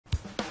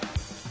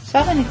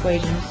Solving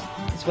equations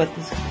is what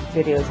this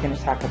video is going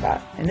to talk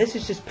about, and this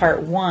is just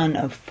part 1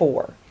 of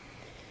 4.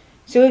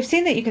 So we've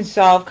seen that you can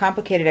solve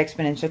complicated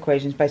exponential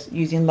equations by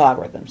using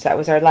logarithms. That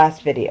was our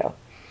last video,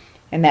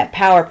 and that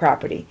power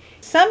property.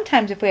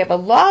 Sometimes if we have a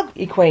log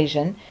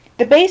equation,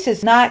 the base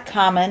is not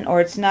common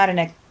or it's not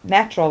a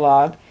natural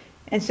log,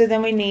 and so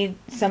then we need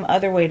some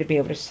other way to be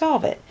able to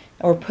solve it,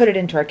 or put it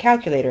into our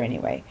calculator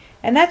anyway.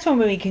 And that's when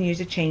we can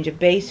use a change of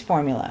base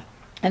formula.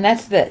 And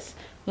that's this.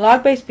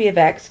 Log base b of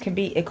x can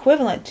be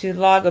equivalent to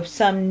log of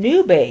some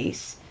new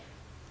base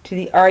to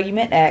the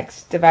argument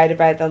x divided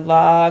by the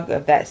log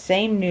of that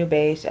same new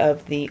base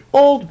of the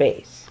old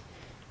base.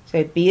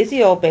 So b is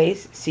the old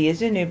base, c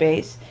is the new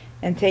base,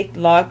 and take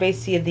log base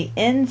c of the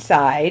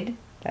inside,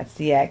 that's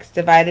the x,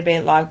 divided by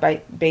log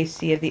base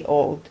c of the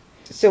old.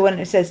 So when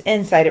it says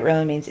inside, it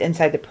really means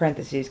inside the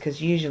parentheses,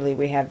 because usually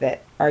we have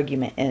that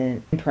argument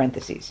in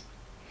parentheses.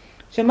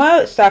 So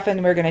most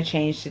often we're going to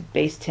change to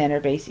base 10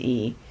 or base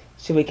e,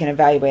 so we can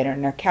evaluate it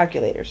in our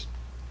calculators.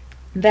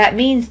 That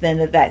means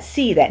then that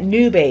c, that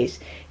new base,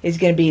 is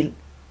going to be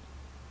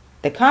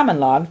the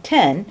common log,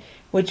 10,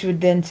 which would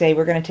then say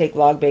we're going to take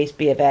log base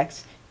b of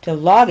x to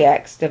log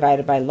x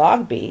divided by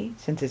log b,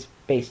 since it's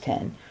base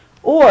 10,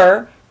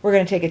 or we're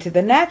going to take it to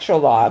the natural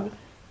log,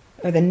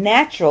 or the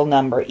natural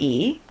number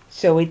e,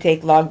 so we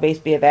take log base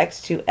b of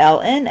x to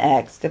ln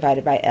x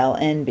divided by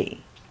ln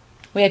b.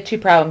 We have two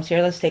problems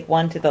here. Let's take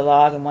one to the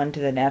log and one to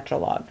the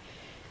natural log.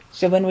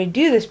 So when we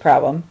do this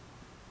problem,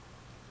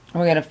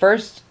 we're going to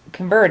first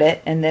convert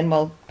it, and then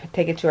we'll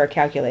take it to our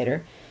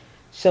calculator.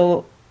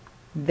 So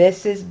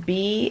this is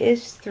b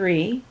is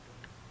 3,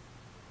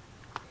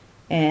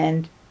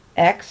 and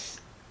x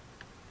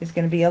is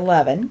going to be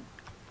 11.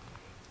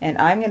 And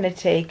I'm going to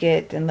take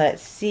it and let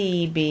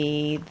c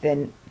be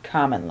the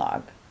common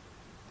log,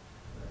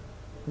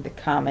 the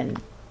common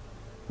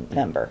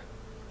number.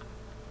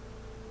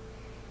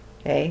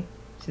 Okay,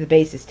 so the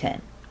base is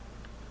 10.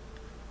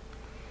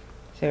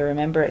 So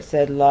remember it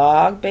said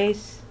log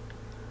base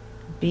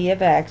b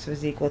of x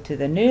was equal to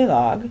the new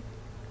log,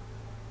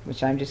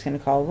 which I'm just going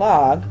to call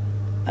log,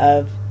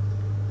 of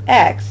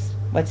x,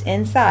 what's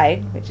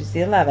inside, which is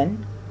the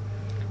 11,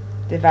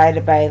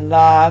 divided by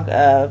log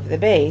of the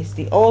base,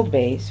 the old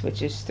base,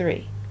 which is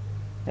 3.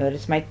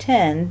 Notice my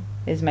 10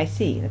 is my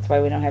c. That's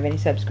why we don't have any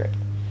subscript.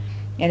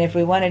 And if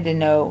we wanted to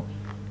know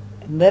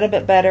a little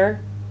bit better,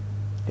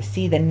 to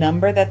see the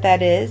number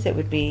that is, it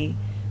would be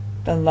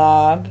the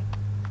log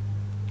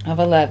of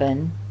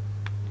 11,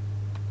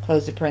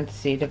 close the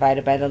parenthesis,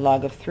 divided by the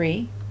log of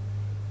 3,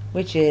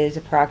 which is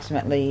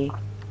approximately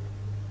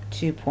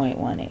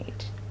 2.18.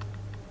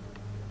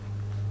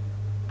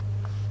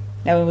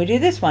 Now when we do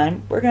this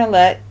one, we're going to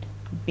let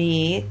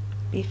b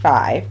be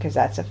 5, because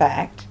that's a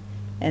fact,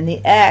 and the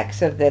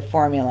x of the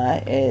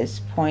formula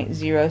is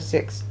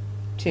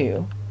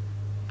 0.062.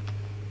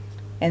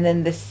 And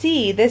then the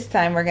c, this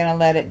time we're going to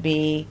let it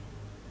be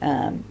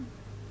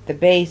the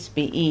base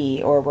be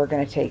e, or we're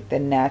going to take the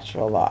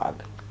natural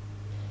log.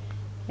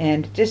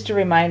 And just to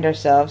remind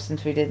ourselves,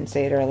 since we didn't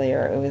say it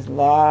earlier, it was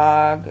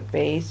log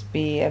base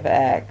b of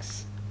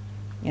x,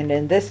 and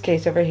in this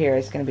case over here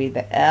it's going to be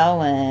the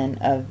ln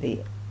of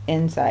the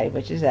inside,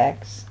 which is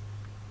x,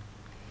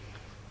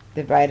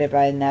 divided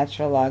by the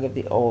natural log of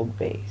the old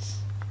base.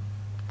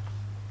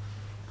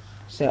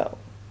 So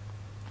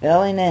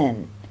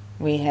ln,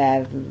 we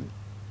have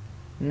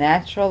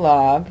natural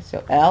log,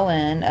 so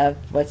ln of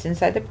what's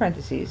inside the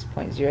parentheses,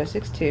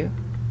 0.062,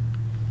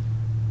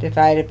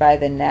 divided by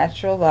the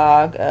natural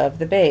log of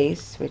the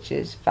base, which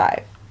is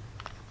 5.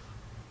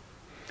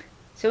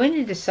 So we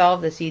need to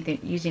solve this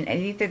using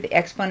either the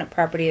exponent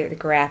property or the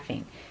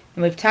graphing.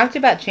 And we've talked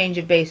about change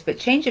of base, but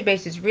change of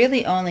base is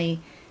really only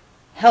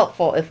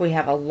helpful if we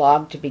have a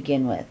log to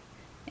begin with.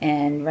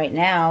 And right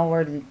now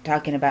we're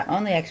talking about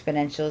only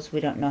exponentials. We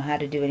don't know how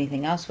to do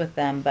anything else with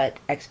them but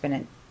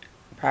exponent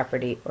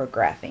property or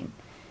graphing.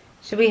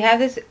 So we have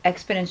this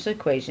exponential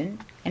equation,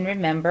 and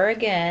remember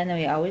again that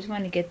we always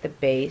want to get the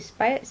base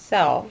by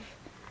itself,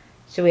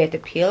 so we have to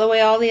peel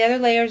away all the other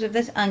layers of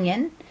this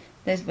onion.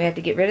 We have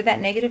to get rid of that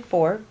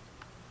 -4,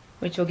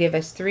 which will give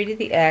us 3 to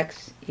the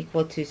x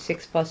equal to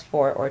 6 plus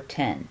 4, or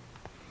 10.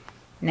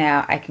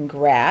 Now I can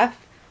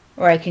graph,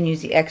 or I can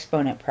use the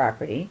exponent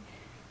property,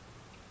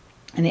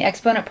 and the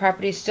exponent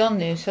property is still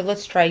new, so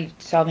let's try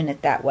solving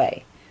it that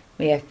way.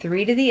 We have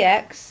 3 to the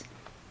x,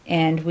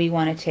 and we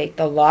want to take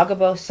the log of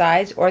both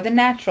sides or the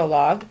natural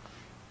log.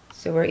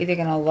 So we're either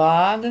going to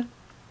log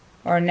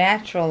or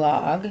natural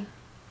log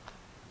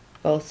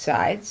both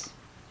sides.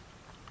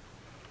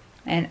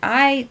 And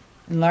I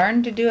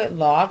learned to do it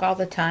log all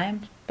the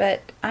time,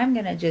 but I'm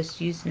going to just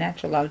use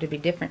natural log to be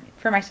different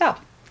for myself.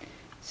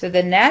 So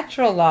the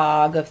natural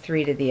log of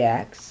 3 to the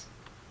x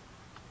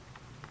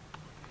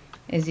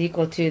is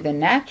equal to the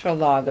natural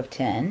log of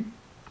 10.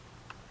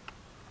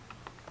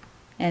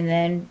 And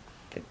then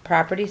the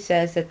property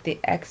says that the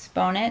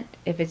exponent,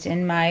 if it's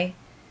in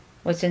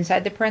what's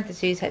inside the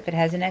parentheses, if it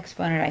has an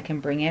exponent, I can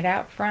bring it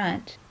out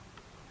front.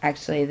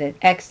 Actually, the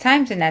x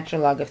times the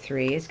natural log of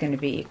 3 is going to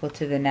be equal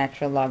to the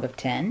natural log of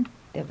 10.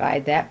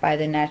 Divide that by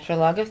the natural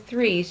log of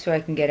 3 so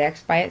I can get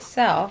x by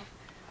itself,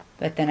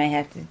 but then I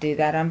have to do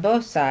that on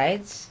both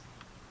sides.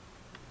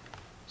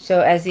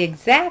 So as the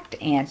exact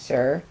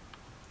answer,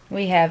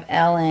 we have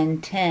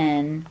ln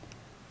 10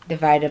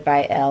 divided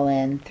by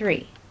ln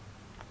 3.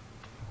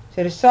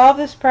 So to solve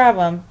this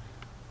problem,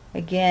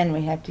 again,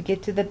 we have to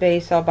get to the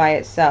base all by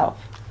itself.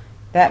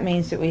 That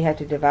means that we have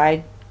to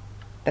divide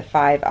the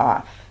 5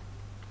 off.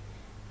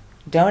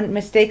 Don't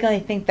mistakenly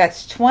think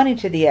that's 20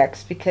 to the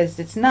x, because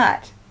it's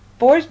not.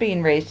 4 is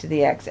being raised to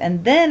the x,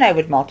 and then I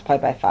would multiply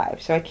by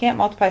 5. So I can't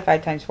multiply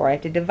 5 times 4. I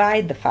have to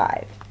divide the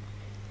 5.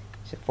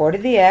 So 4 to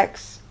the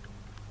x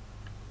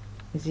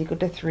is equal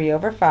to 3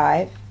 over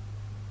 5.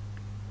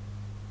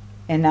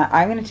 And now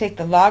I'm going to take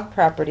the log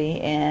property,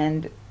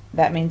 and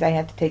that means I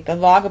have to take the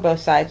log of both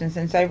sides. And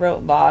since I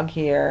wrote log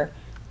here,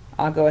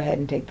 I'll go ahead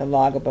and take the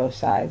log of both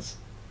sides.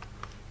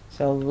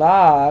 So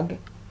log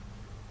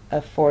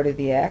of 4 to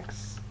the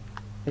x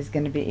is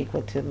going to be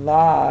equal to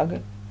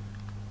log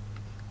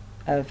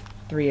of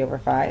 3 over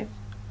 5.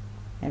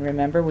 And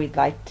remember, we'd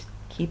like to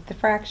keep the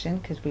fraction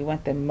because we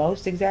want the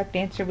most exact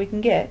answer we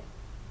can get.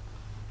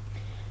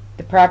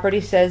 The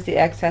property says the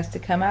x has to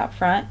come out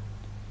front,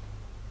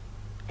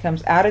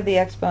 comes out of the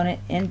exponent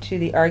into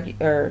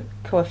the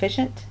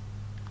coefficient.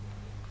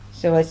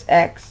 So it's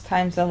x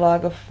times the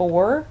log of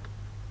 4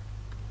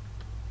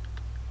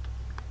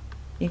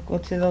 equal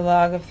to the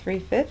log of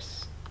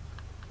 3/5.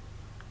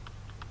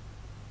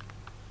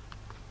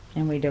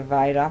 And we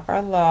divide off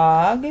our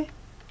log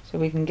so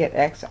we can get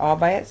x all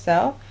by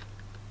itself.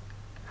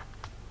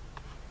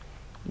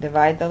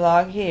 Divide the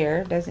log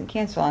here. Doesn't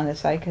cancel on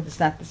this side because it's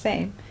not the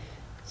same.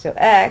 So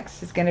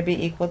x is going to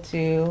be equal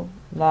to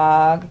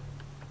log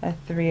of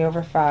 3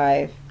 over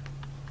 5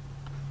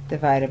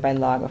 divided by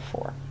log of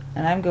 4.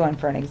 And I'm going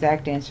for an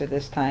exact answer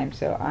this time,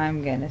 so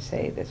I'm going to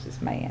say this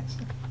is my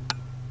answer.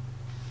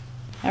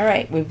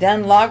 Alright, we've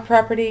done log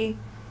property.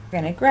 We're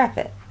going to graph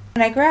it.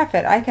 When I graph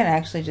it, I can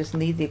actually just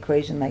leave the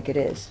equation like it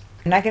is.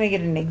 I'm not going to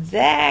get an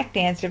exact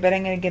answer, but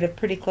I'm going to get a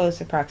pretty close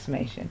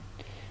approximation.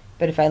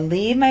 But if I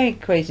leave my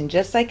equation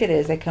just like it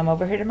is, I come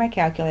over here to my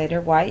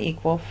calculator, y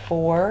equal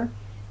 4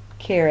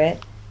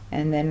 caret,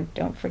 and then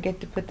don't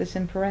forget to put this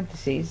in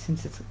parentheses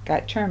since it's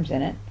got terms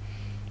in it,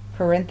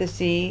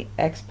 parenthesis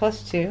x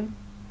plus 2,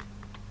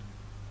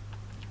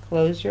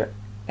 close your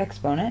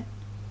exponent,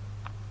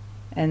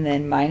 and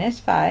then minus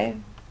 5,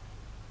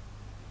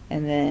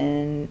 and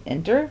then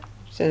enter,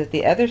 so that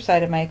the other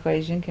side of my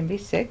equation can be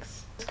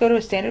 6. Let's go to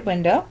a standard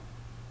window.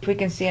 If we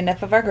can see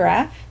enough of our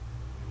graph,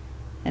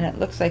 and it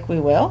looks like we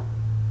will.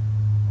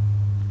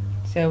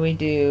 So we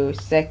do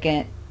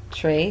second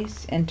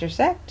trace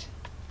intersect,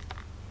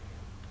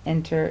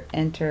 enter,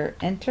 enter,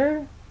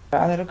 enter.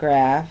 Our little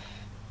graph.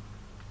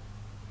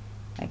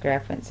 My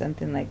graph went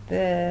something like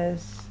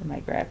this.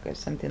 My graph goes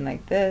something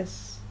like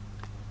this.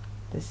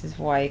 This is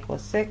y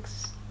equals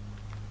 6.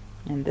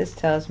 And this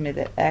tells me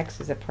that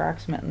x is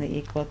approximately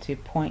equal to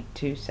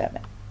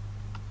 0.27.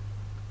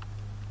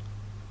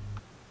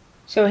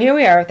 So here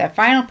we are with our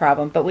final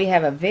problem, but we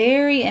have a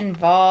very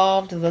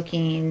involved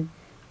looking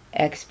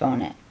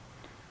exponent.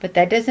 But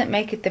that doesn't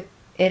make it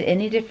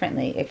any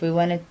differently. If we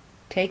want to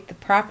take the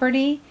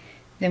property,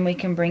 then we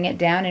can bring it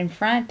down in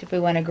front. If we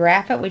want to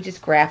graph it, we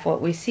just graph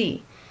what we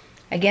see.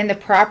 Again, the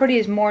property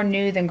is more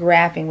new than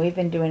graphing. We've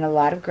been doing a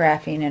lot of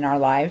graphing in our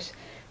lives.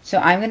 So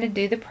I'm going to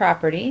do the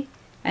property,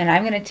 and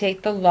I'm going to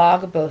take the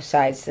log of both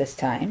sides this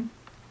time.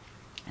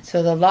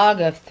 So the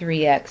log of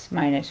 3x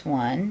minus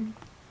 1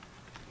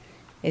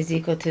 is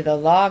equal to the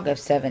log of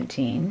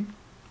 17.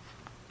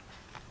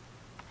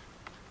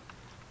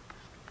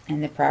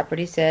 And the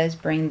property says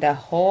bring the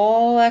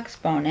whole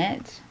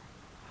exponent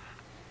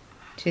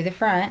to the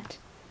front.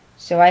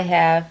 So I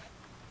have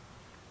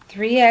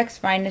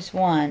 3x minus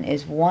 1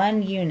 is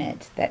 1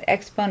 unit. That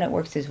exponent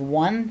works as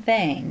one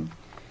thing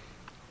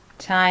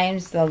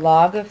times the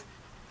log of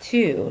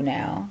 2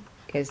 now,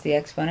 because the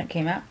exponent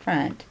came out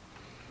front,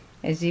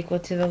 is equal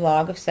to the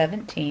log of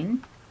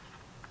 17.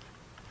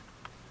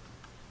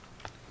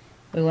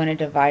 We want to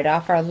divide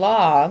off our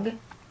log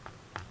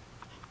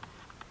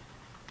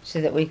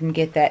so that we can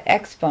get that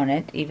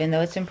exponent. Even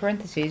though it's in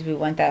parentheses, we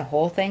want that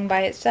whole thing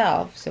by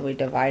itself, so we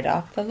divide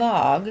off the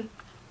log.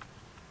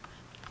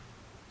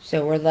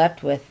 So we're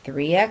left with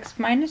 3x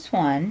minus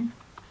 1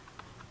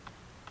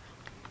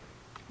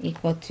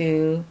 equal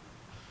to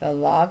the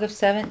log of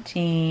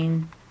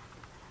 17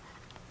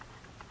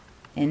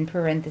 in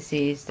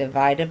parentheses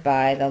divided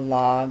by the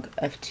log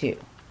of 2.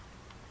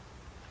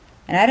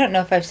 And I don't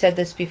know if I've said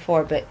this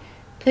before, but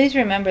please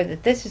remember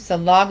that this is the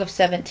log of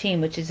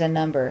 17, which is a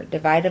number,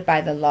 divided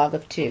by the log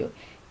of 2.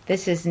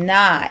 This is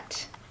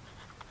not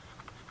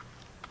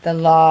the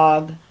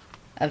log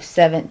of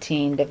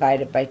 17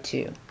 divided by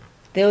 2.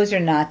 Those are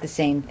not the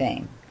same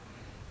thing.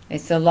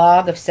 It's the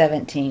log of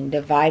 17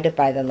 divided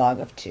by the log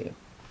of 2.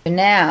 So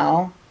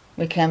now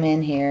we come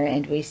in here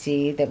and we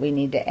see that we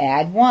need to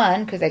add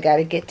 1 because I got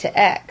to get to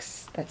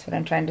x. That's what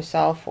I'm trying to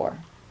solve for.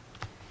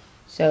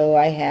 So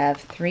I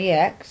have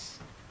 3x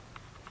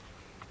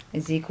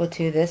is equal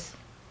to this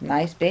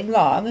nice big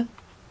log.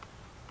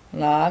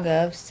 log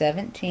of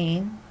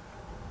 17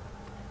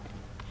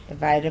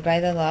 divided by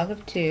the log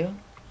of 2.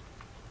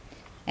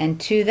 And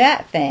to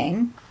that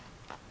thing,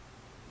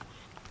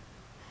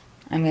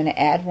 I'm going to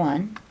add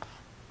 1.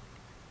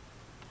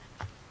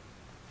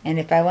 And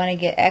if I want to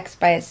get x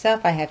by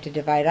itself, I have to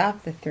divide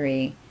off the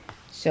 3.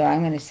 So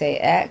I'm going to say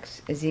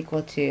x is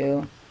equal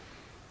to,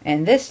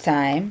 and this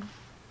time,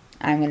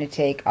 I'm going to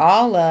take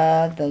all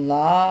of the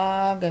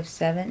log of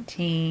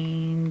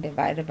 17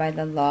 divided by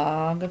the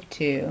log of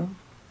 2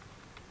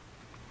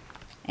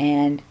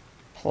 and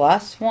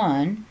plus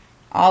 1.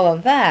 All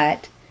of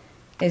that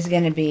is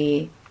going to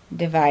be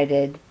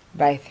divided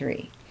by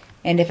 3.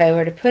 And if I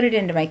were to put it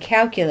into my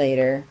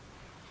calculator,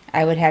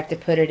 I would have to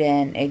put it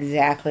in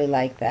exactly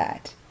like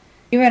that.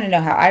 You want to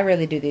know how I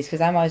really do these,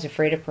 because I'm always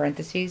afraid of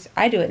parentheses.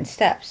 I do it in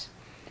steps.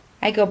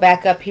 I go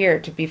back up here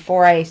to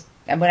before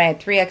when I had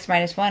 3x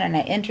minus 1, and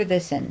I enter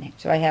this in.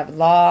 So I have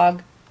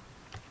log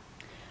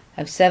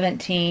of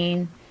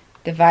 17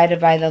 divided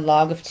by the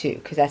log of 2,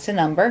 because that's a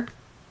number.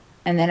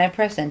 And then I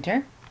press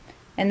enter.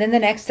 And then the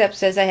next step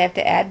says I have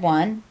to add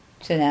 1.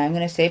 So now I'm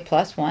going to say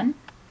plus 1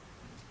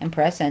 and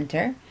press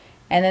enter.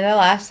 And then the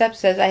last step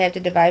says I have to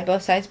divide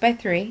both sides by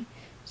 3.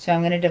 So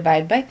I'm going to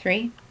divide by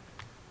 3.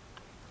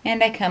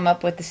 And I come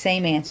up with the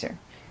same answer.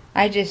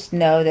 I just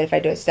know that if I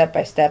do it step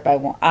by step,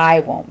 I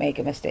won't make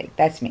a mistake.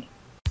 That's me.